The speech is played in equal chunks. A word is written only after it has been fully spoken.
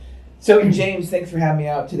So, James, thanks for having me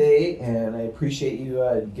out today, and I appreciate you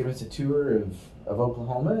giving us a tour of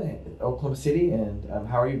Oklahoma City, and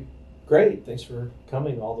how are you? Great. Thanks for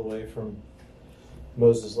coming all the way from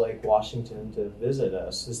Moses Lake, Washington to visit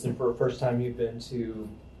us. Is this the first time you've been to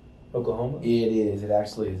Oklahoma? It is. It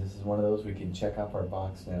actually is. This is one of those we can check off our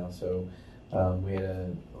box now. So we had a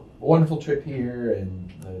wonderful trip here, and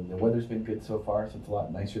the weather's been good so far, so it's a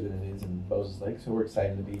lot nicer than it is in Moses Lake, so we're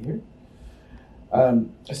excited to be here.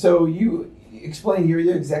 So you explained, you're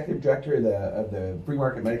the executive director of the Free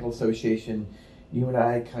Market Medical Association. You and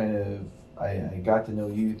I I got to know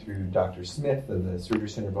you through Dr. Smith of the Surgery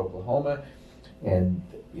Center of Oklahoma, and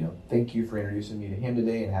thank you for introducing me to him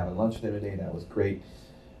today and having lunch with him today. That was great.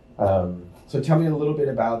 So tell me a little bit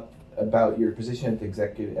about your position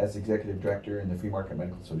as executive director in the Free Market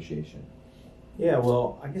Medical Association. Yeah,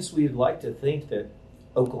 well, I guess we'd like to think that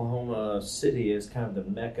Oklahoma City is kind of the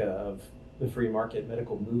mecca of the free market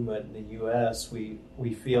medical movement in the U.S. We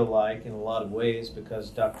feel like in a lot of ways because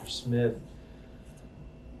Dr. Smith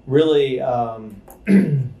really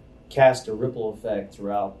cast a ripple effect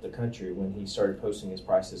throughout the country when he started posting his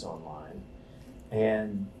prices online.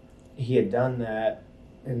 And he had done that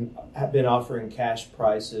and have been offering cash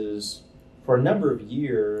prices for a number of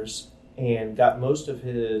years and got most of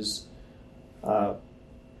his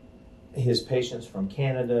patients from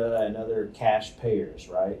Canada and other cash payers,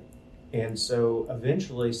 right? And so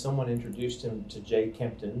eventually someone introduced him to Jay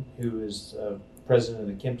Kempton, who is president of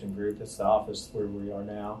the Kempton Group. That's the office where we are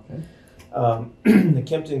now. Okay. The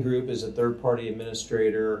Kempton Group is a third-party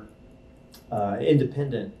administrator,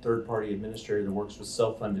 independent third-party administrator that works with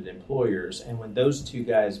self-funded employers. And when those two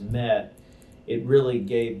guys met, it really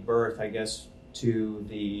gave birth, I guess, to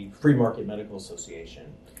the Free Market Medical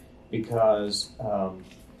Association because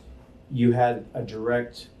you had a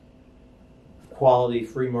direct quality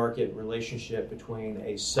free market relationship between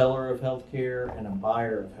a seller of healthcare and a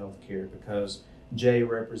buyer of healthcare because Jay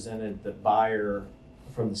represented the buyer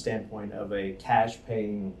from the standpoint of a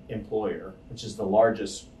cash-paying employer, which is the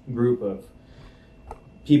largest group of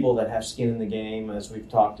people that have skin in the game, as we've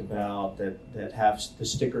talked about, that have the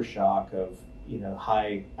sticker shock of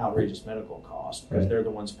high outrageous medical costs because they're the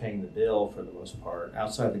ones paying the bill for the most part.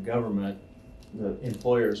 Outside the government, the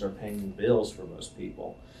employers are paying the bills for most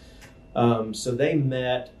people. So they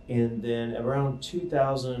met, and then around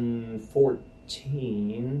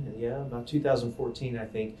 2014, I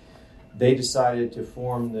think, they decided to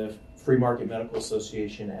form the Free Market Medical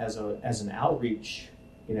Association as an outreach,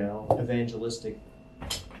 evangelistic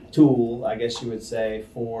tool, I guess you would say,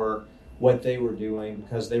 for what they were doing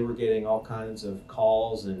because they were getting all kinds of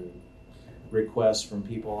calls and requests from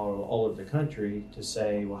people all over the country to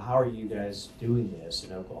say, well, how are you guys doing this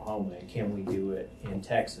in Oklahoma? And can we do it in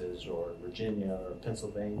Texas or Virginia or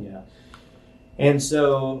Pennsylvania? And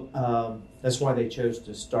so that's why they chose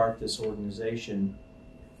to start this organization.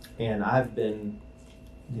 And I've been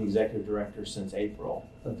the executive director since April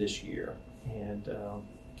of this year and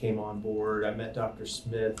came on board. I met Dr.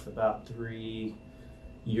 Smith about 3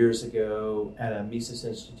 years ago at a Mises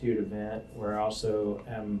Institute event where I also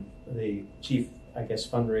am the chief,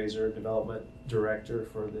 fundraiser development director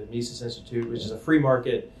for the Mises Institute, which is a free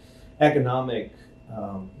market economic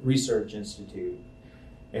research institute.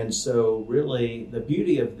 And so really the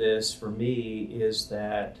beauty of this for me is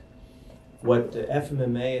that what the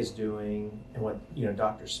FMMA is doing and what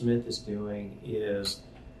Dr. Smith is doing is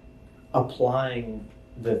applying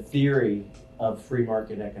the theory of free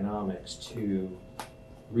market economics to a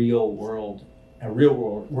real world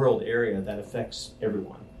area that affects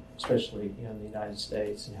everyone, especially in the United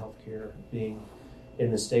States and healthcare being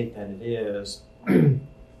in the state that it is.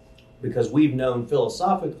 Because we've known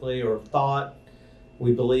philosophically or thought,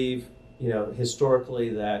 we believe,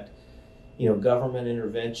 historically that, government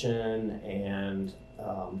intervention and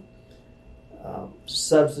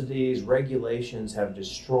subsidies, regulations have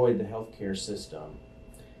destroyed the healthcare system.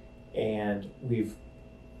 And we've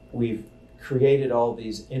created all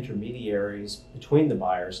these intermediaries between the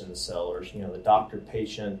buyers and the sellers. The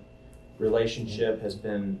doctor-patient relationship has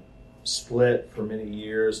been split for many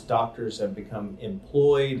years. Doctors have become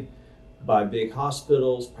employed by big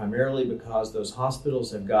hospitals, primarily because those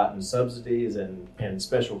hospitals have gotten subsidies and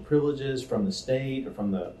special privileges from the state or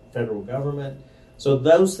from the federal government. So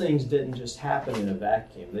those things didn't just happen in a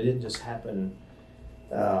vacuum. They didn't just happen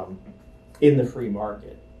in the free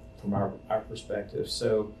market from our perspective.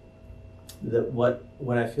 So what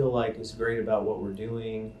I feel like is great about what we're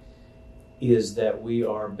doing is that we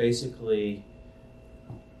are basically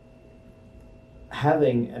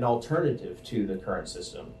having an alternative to the current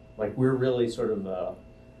system. Like we're really sort of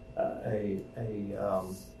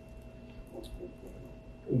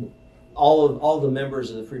all the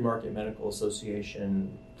members of the Free Market Medical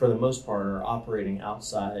Association, for the most part, are operating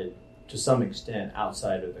outside, to some extent,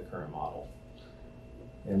 outside of the current model.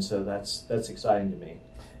 And so that's exciting to me.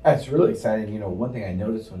 That's really exciting. One thing I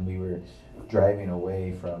noticed when we were driving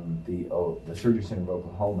away from the Surgery Center of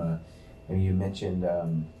Oklahoma, and you mentioned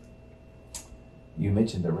the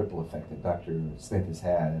ripple effect that Dr. Smith has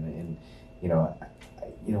had, and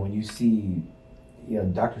when you see,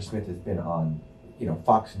 Dr. Smith has been on,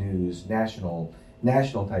 Fox News, national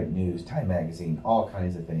type news, Time Magazine, all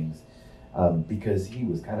kinds of things, because he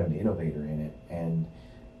was kind of an innovator in it, and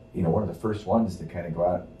one of the first ones to kind of go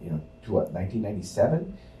out, to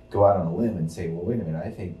 1997, go out on a limb and say, well, wait a minute,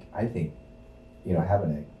 I think,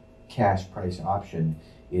 having a cash price option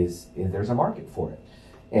is there's a market for it,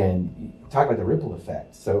 and talk about the ripple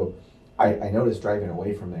effect. So I noticed driving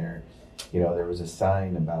away from there, there was a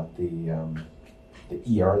sign about the ER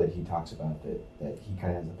that he talks about that he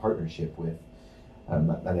kind of has a partnership with.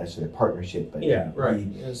 Not necessarily a partnership, but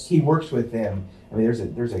he works with them. I mean,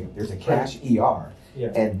 there's a cash ER,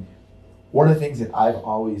 and one of the things that I've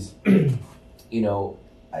always, one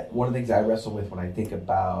of the things I wrestle with when I think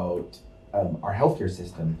about our healthcare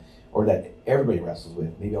system, or that everybody wrestles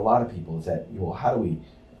with, maybe a lot of people, is that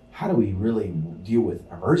how do we really deal with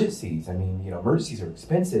emergencies? I mean, emergencies are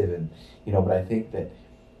expensive, and but I think that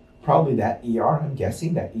probably that ER, I'm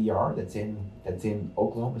guessing that ER that's in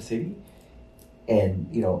Oklahoma City, and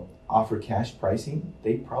offer cash pricing,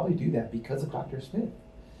 they probably do that because of Dr. Smith.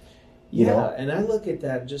 And I look at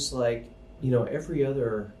that just like every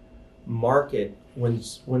other market, when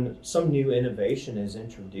some new innovation is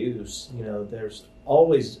introduced, there's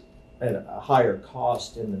always a higher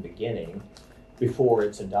cost in the beginning before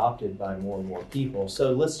it's adopted by more and more people.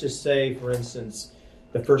 So let's just say, for instance,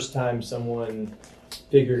 the first time someone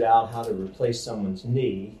figured out how to replace someone's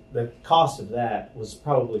knee, the cost of that was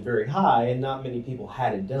probably very high, and not many people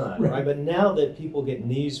had it done, right? But now that people get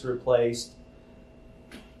knees replaced,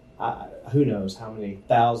 who knows how many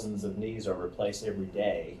thousands of knees are replaced every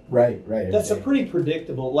day. Right. That's a pretty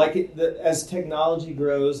predictable. As technology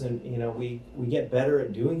grows and we get better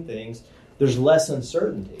at doing things, there's less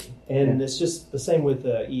uncertainty, and it's just the same with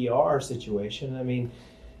the ER situation. I mean,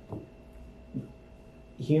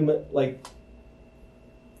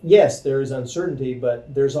 yes, there is uncertainty,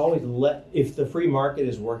 but there's always if the free market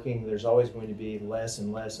is working, there's always going to be less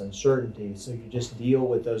and less uncertainty. So you just deal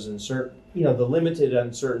with those the limited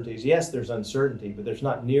uncertainties. Yes, there's uncertainty, but there's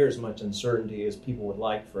not near as much uncertainty as people would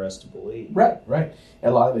like for us to believe. Right. And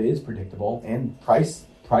a lot of it is predictable and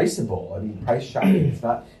priceable. I mean, price shocking.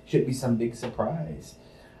 Shouldn't be some big surprise.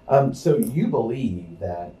 So you believe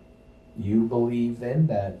then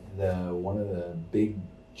that one of the big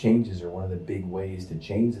changes, or one of the big ways to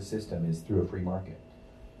change the system, is through a free market?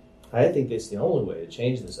 I think it's the only way to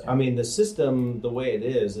change this. I mean, the system, the way it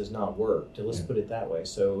is, has not worked. Let's put it that way.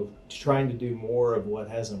 So trying to do more of what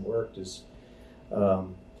hasn't worked is,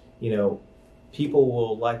 people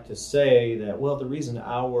will like to say that, well, the reason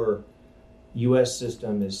our U.S.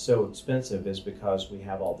 system is so expensive is because we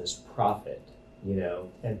have all this profit,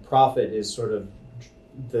 and profit is sort of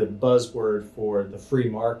the buzzword for the free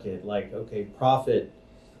market. Like, okay, profit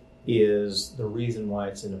is the reason why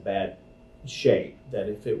it's in a bad shape. That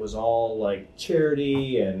if it was all like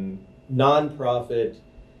charity and non-profit,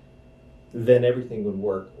 then everything would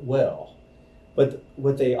work well. But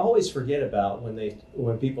what they always forget about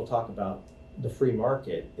when people talk about the free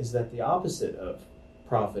market is that the opposite of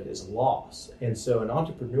profit is loss. And so an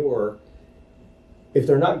entrepreneur, if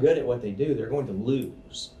they're not good at what they do, they're going to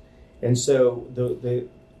lose. And so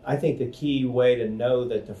I think the key way to know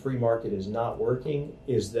that the free market is not working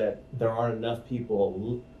is that there aren't enough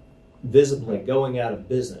people visibly going out of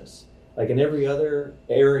business. Like in every other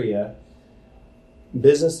area,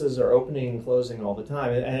 businesses are opening and closing all the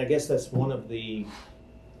time. And I guess that's one of the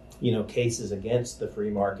cases against the free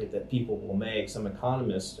market that people will make, some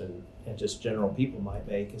economists and just general people might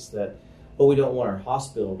make, is that, well, we don't want our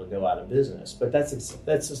hospital to go out of business. But that's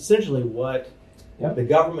essentially what the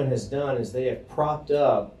government has done, is they have propped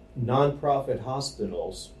up nonprofit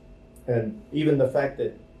hospitals. And even the fact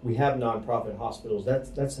that we have nonprofit hospitals,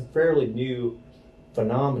 that's a fairly new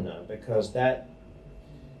phenomenon, because that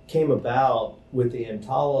came about with the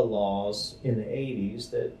EMTALA laws in the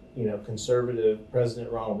 80s that, conservative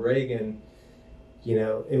President Ronald Reagan,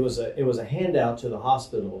 it was a handout to the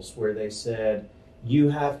hospitals where they said, you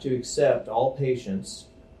have to accept all patients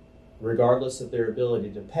regardless of their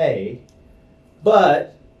ability to pay,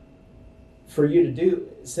 but for you to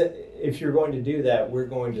if you're going to do that, we're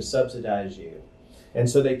going to subsidize you. And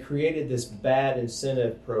so they created this bad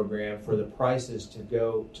incentive program for the prices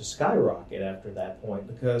to skyrocket after that point,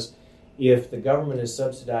 because if the government is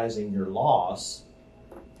subsidizing your loss,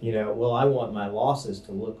 well, I want my losses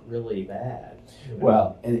to look really bad.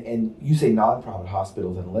 Well, and you say nonprofit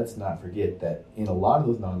hospitals, and let's not forget that in a lot of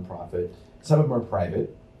those nonprofit, some of them are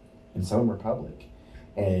private and some of them are public.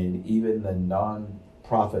 And even the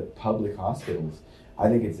nonprofit public hospitals, I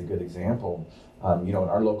think it's a good example. In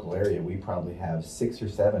our local area, we probably have 6 or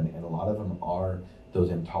 7, and a lot of them are those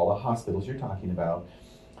EMTALA hospitals you're talking about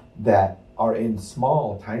that are in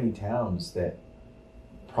small, tiny towns that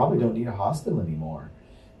probably don't need a hospital anymore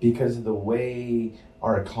because of the way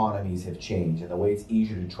our economies have changed and the way it's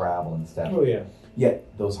easier to travel and stuff. Oh, yeah.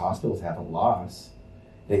 Yet those hospitals haven't lost.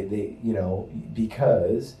 They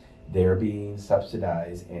because they're being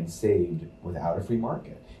subsidized and saved without a free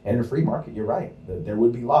market. And in a free market, you're right, there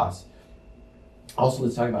would be loss. Also,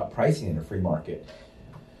 let's talk about pricing in a free market.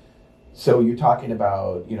 So you're talking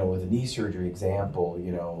about, with a knee surgery example,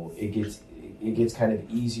 it gets kind of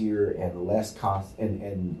easier and less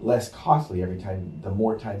less costly every time, the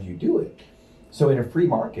more times you do it. So in a free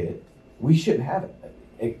market, we shouldn't have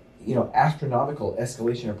astronomical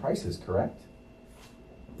escalation of prices, correct?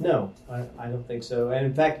 No, I don't think so. And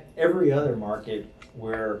in fact, every other market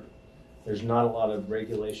where there's not a lot of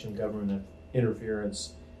regulation, government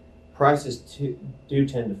interference, prices do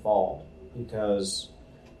tend to fall because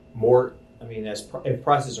if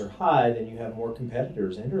prices are high, then you have more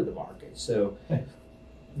competitors enter the market. So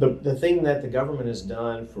the thing that the government has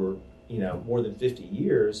done for more than 50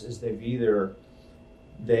 years is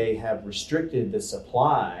they have restricted the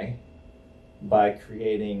supply by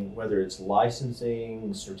creating, whether it's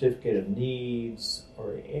licensing, certificate of needs,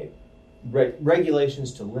 or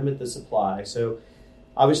regulations to limit the supply. So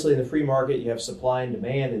obviously in the free market you have supply and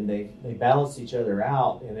demand, and they balance each other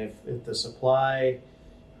out. And if the supply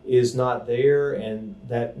is not there and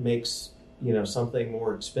that makes something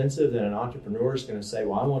more expensive, then an entrepreneur is going to say,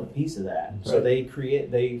 well, I want a piece of that. Right. So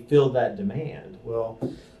they fill that demand. Well,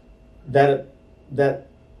 that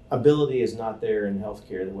ability is not there in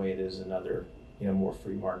healthcare the way it is in other more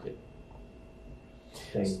free market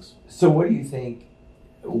things. So what do you think?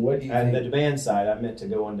 And the demand side, I meant to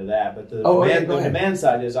go into that, but the demand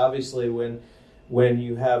side is obviously when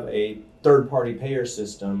you have a third-party payer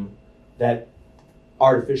system that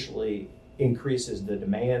artificially increases the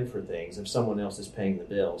demand for things if someone else is paying the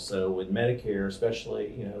bill. So with Medicare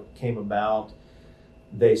especially, came about,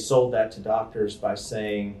 they sold that to doctors by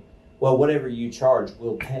saying, well, whatever you charge,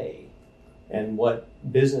 we'll pay. And what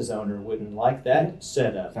business owner wouldn't like that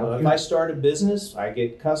setup? Well, if I start a business, I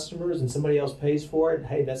get customers and somebody else pays for it,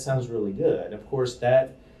 hey, that sounds really good. Of course,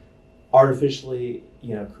 that artificially,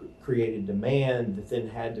 created demand that then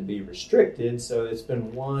had to be restricted. So it's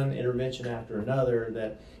been one intervention after another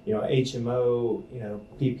that, HMO,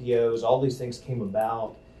 PPOs, all these things came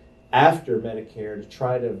about after Medicare to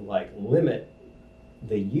try to limit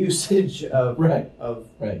the usage of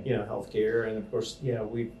healthcare. And of course,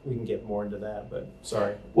 we can get more into that, but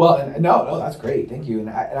sorry. Well, no, that's great. Thank you. And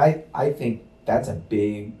I think that's a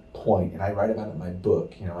big point, and I write about it in my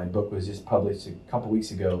book. My book was just published a couple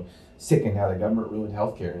weeks ago, Sick and How the Government Ruined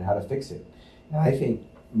Healthcare and How to Fix It. And I think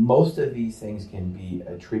most of these things can be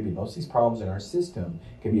attributed, most of these problems in our system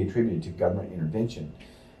can be attributed to government intervention.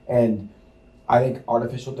 And I think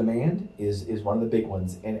artificial demand is one of the big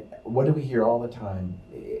ones. And what do we hear all the time?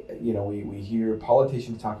 We hear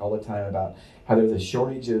politicians talk all the time about how there's a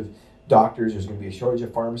shortage of doctors, there's going to be a shortage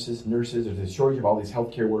of pharmacists, nurses, there's a shortage of all these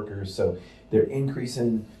healthcare workers. So they're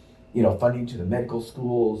increasing, funding to the medical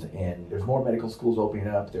schools, and there's more medical schools opening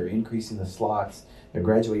up. They're increasing the slots. They're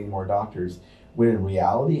graduating more doctors. When in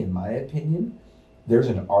reality, in my opinion, there's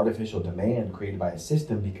an artificial demand created by a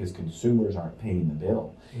system because consumers aren't paying the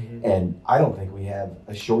bill. Mm-hmm. And I don't think we have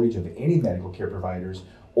a shortage of any medical care providers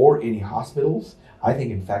or any hospitals. I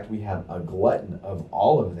think, in fact, we have a glutton of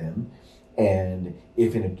all of them. And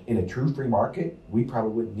if in a true free market, we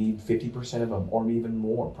probably would need 50% of them or even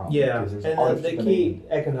more, probably. Yeah, and the key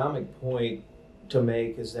economic point to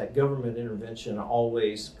make is that government intervention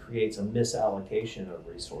always creates a misallocation of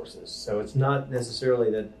resources. So it's not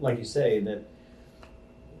necessarily that, like you say, that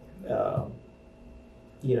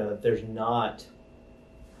that there's not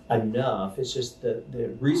enough. It's just that the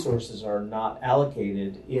resources are not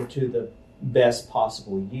allocated into the best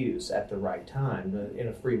possible use at the right time. In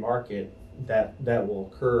a free market, that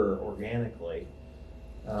will occur organically.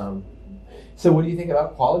 So what do you think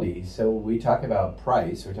about quality? So we talk about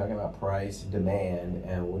price. We're talking about price, demand,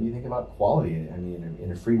 and what do you think about quality? I mean,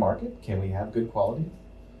 in a free market, can we have good quality?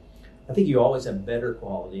 I think you always have better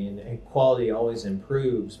quality, and quality always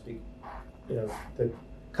improves. The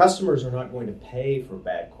customers are not going to pay for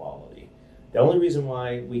bad quality. The only reason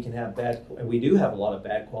why we can have and we do have a lot of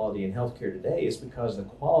bad quality in healthcare today is because the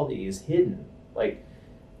quality is hidden. Like,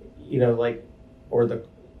 or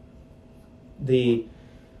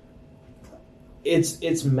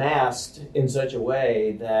it's masked in such a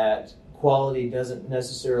way that quality doesn't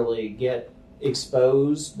necessarily get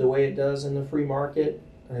exposed the way it does in the free market.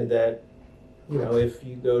 That, if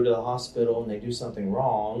you go to the hospital and they do something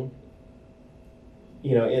wrong,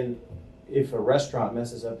 and if a restaurant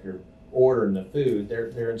messes up your order and the food,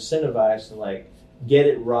 they're incentivized to get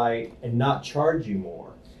it right and not charge you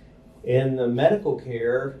more. In the medical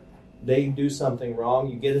care, they do something wrong,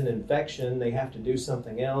 you get an infection, they have to do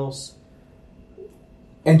something else.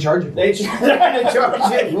 And charge you for it. They're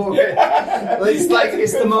charge you for it.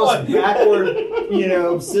 It's the most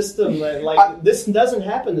backward, system that this doesn't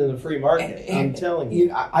happen in the free market. I'm telling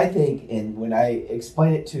you. I think, and when I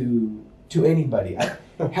explain it to anybody,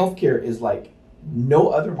 healthcare is like no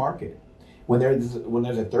other market. When there's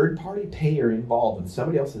a third party payer involved and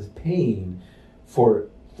somebody else is paying for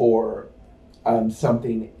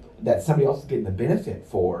something that somebody else is getting the benefit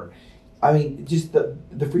for. I mean, just the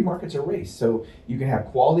free market's a race. So you can have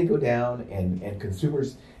quality go down and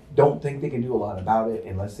consumers don't think they can do a lot about it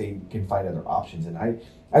unless they can find other options. And I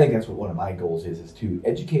think that's what one of my goals is to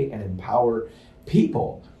educate and empower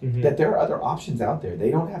people that there are other options out there.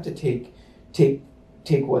 They don't have to take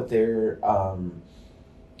what their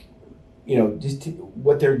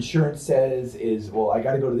what their insurance says is, well, I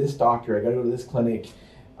got to go to this doctor, I got to go to this clinic.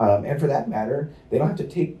 And for that matter, they don't have to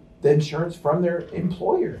take the insurance from their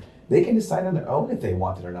employer. They can decide on their own if they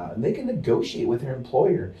want it or not. And they can negotiate with their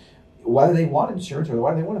employer whether they want insurance or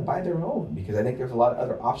whether they want to buy their own. Because I think there's a lot of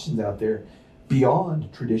other options out there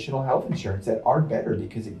beyond traditional health insurance that are better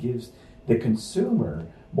because it gives the consumer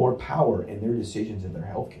more power in their decisions in their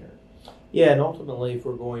health care. Yeah, and ultimately, if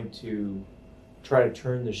we're going to try to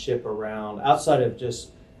turn the ship around, outside of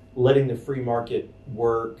just letting the free market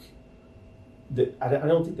work, I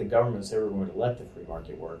don't think the government's ever going to let the free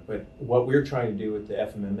market work. But what we're trying to do with the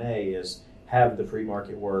FMMA is have the free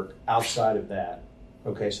market work outside of that.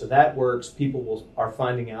 Okay, so that works. People are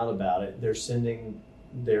finding out about it. They're sending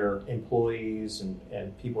their employees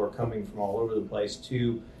and people are coming from all over the place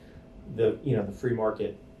to the free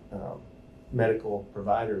market medical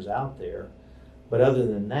providers out there. But other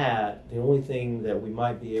than that, the only thing that we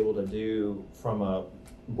might be able to do from a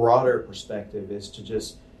broader perspective is to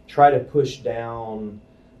just try to push down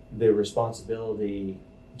the responsibility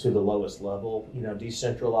to the lowest level,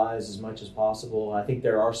 decentralize as much as possible. I think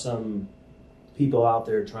there are some people out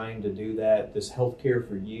there trying to do that. This Healthcare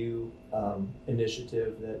for You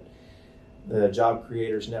initiative that the Job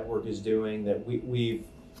Creators Network is doing, that we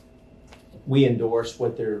endorse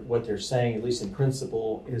what they're saying, at least in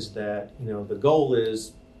principle, is that the goal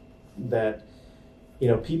is that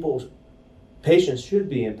patients should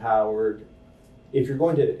be empowered. If you're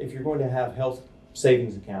going to have health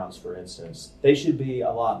savings accounts, for instance, they should be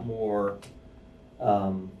a lot more.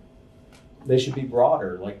 They should be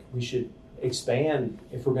broader. Like, we should expand.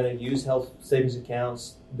 If we're going to use health savings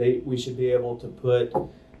accounts, we should be able to put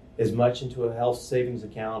as much into a health savings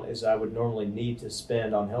account as I would normally need to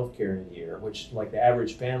spend on healthcare in a year, which, like, the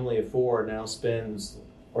average family of four now spends,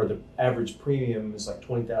 or the average premium is like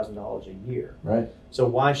 $20,000 a year. Right. So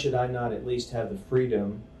why should I not at least have the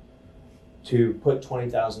freedom to put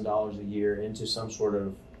 $20,000 a year into some sort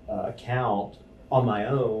of account on my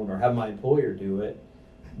own, or have my employer do it,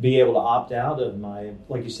 be able to opt out of my,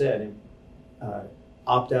 like you said,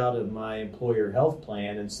 opt out of my employer health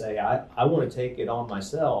plan and say, I want to take it on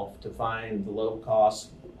myself to find the low cost,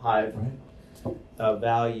 high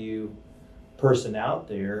value person out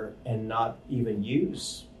there, and not even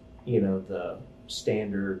use, the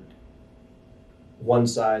standard one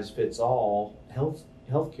size fits all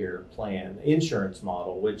healthcare plan, insurance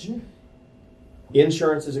model, which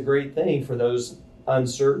insurance is a great thing for those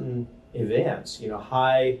uncertain events,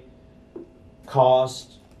 high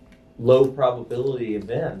cost, low probability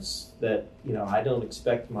events that, I don't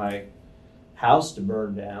expect my house to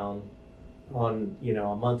burn down on,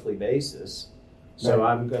 a monthly basis. So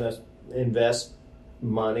I'm going to invest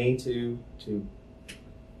money to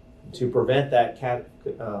prevent that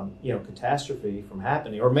catastrophe from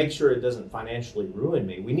happening, or make sure it doesn't financially ruin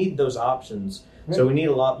me. We need those options. Right. So we need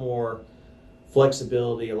a lot more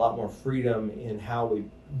flexibility, a lot more freedom in how we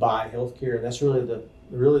buy healthcare, and that's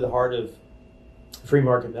really the heart of Free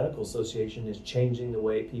Market Medical Association, is changing the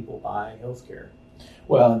way people buy healthcare.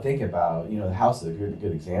 Well, and think about, the house is a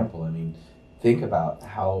good example. I mean, think about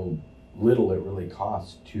how little it really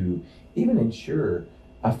costs to even insure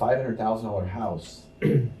a $500,000 house,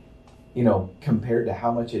 compared to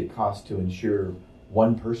how much it costs to insure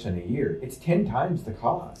one person a year, it's 10 times the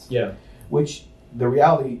cost. Yeah. Which the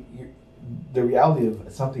reality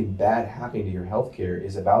of something bad happening to your healthcare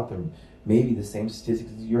is about maybe the same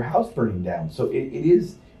statistics as your house burning down. So it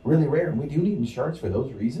is really rare, and we do need insurance for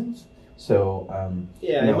those reasons. So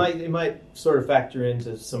it might sort of factor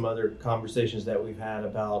into some other conversations that we've had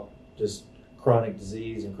about just chronic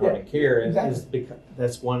disease and chronic care. Exactly.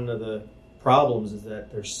 That's one of the problems, is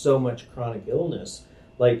that there's so much chronic illness.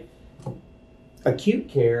 Like acute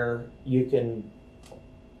care, you can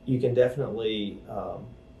definitely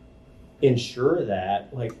ensure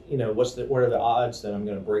that. Like, what are the odds that I'm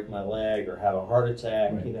going to break my leg or have a heart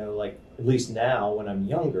attack? Right. Like at least now when I'm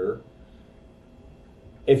younger.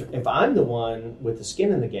 If I'm the one with the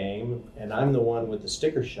skin in the game and I'm the one with the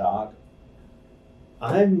sticker shock,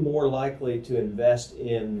 I'm more likely to invest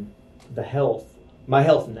in my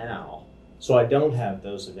health now, so I don't have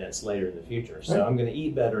those events later in the future. So I'm going to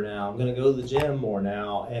eat better now. I'm going to go to the gym more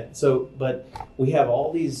now. And so, but we have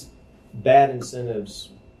all these bad incentives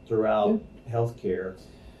throughout healthcare.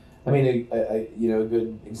 I mean, a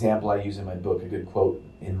good example I use in my book, a good quote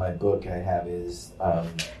in my book I have is,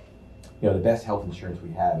 the best health insurance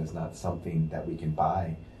we have is not something that we can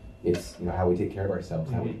buy. It's how we take care of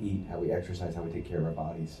ourselves, how we eat, how we exercise, how we take care of our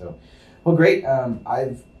bodies. So, well, great.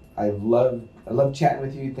 I love chatting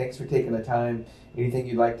with you. Thanks for taking the time. Anything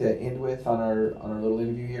you'd like to end with on our little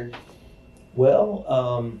interview here?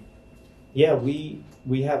 Well,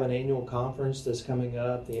 we have an annual conference that's coming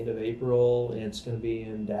up the end of April, and it's going to be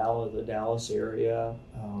in the Dallas area.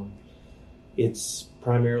 It's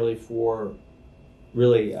primarily for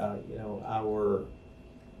really, our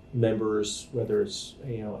members, whether it's,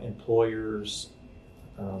 employers,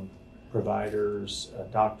 providers,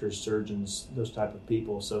 doctors, surgeons, those type of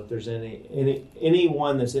people. So if there's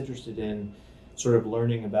anyone that's interested in sort of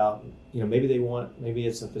learning about, maybe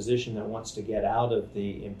it's a physician that wants to get out of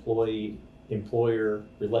the employee-employer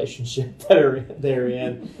relationship that they're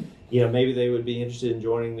in. Maybe they would be interested in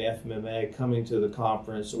joining the FMMA, coming to the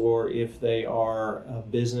conference, or if they are a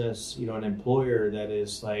business, an employer that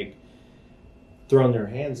is like throwing their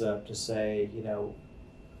hands up to say,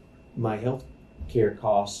 my health care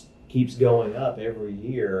cost keeps going up every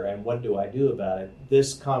year, and what do I do about it?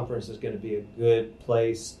 This conference is going to be a good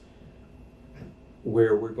place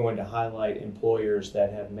where we're going to highlight employers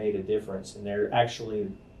that have made a difference, and they're actually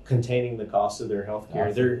containing the cost of their health care.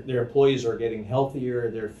 Awesome. Their employees are getting healthier.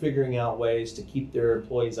 They're figuring out ways to keep their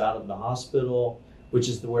employees out of the hospital, which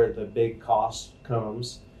is where the big cost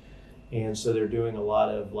comes. And so they're doing a lot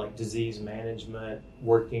of like disease management,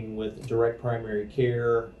 working with direct primary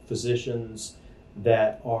care physicians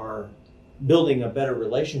that are building a better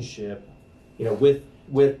relationship,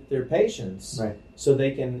 with their patients, right, so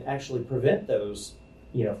they can actually prevent those,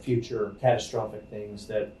 future catastrophic things.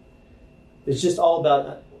 That it's just all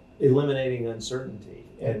about eliminating uncertainty,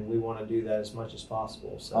 and we want to do that as much as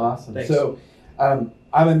possible. So, awesome. Thanks. So, I'm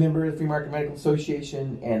a member of the Free Market Medical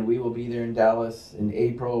Association, and we will be there in Dallas in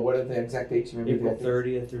April. What are the exact dates? You remember? April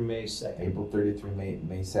 30th through May 2nd. April 30th through May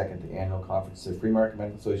 2nd, the annual conference of the Free Market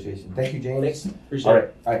Medical Association. Thank you, James. Thanks. Appreciate All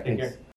it. right. Take Thanks. care.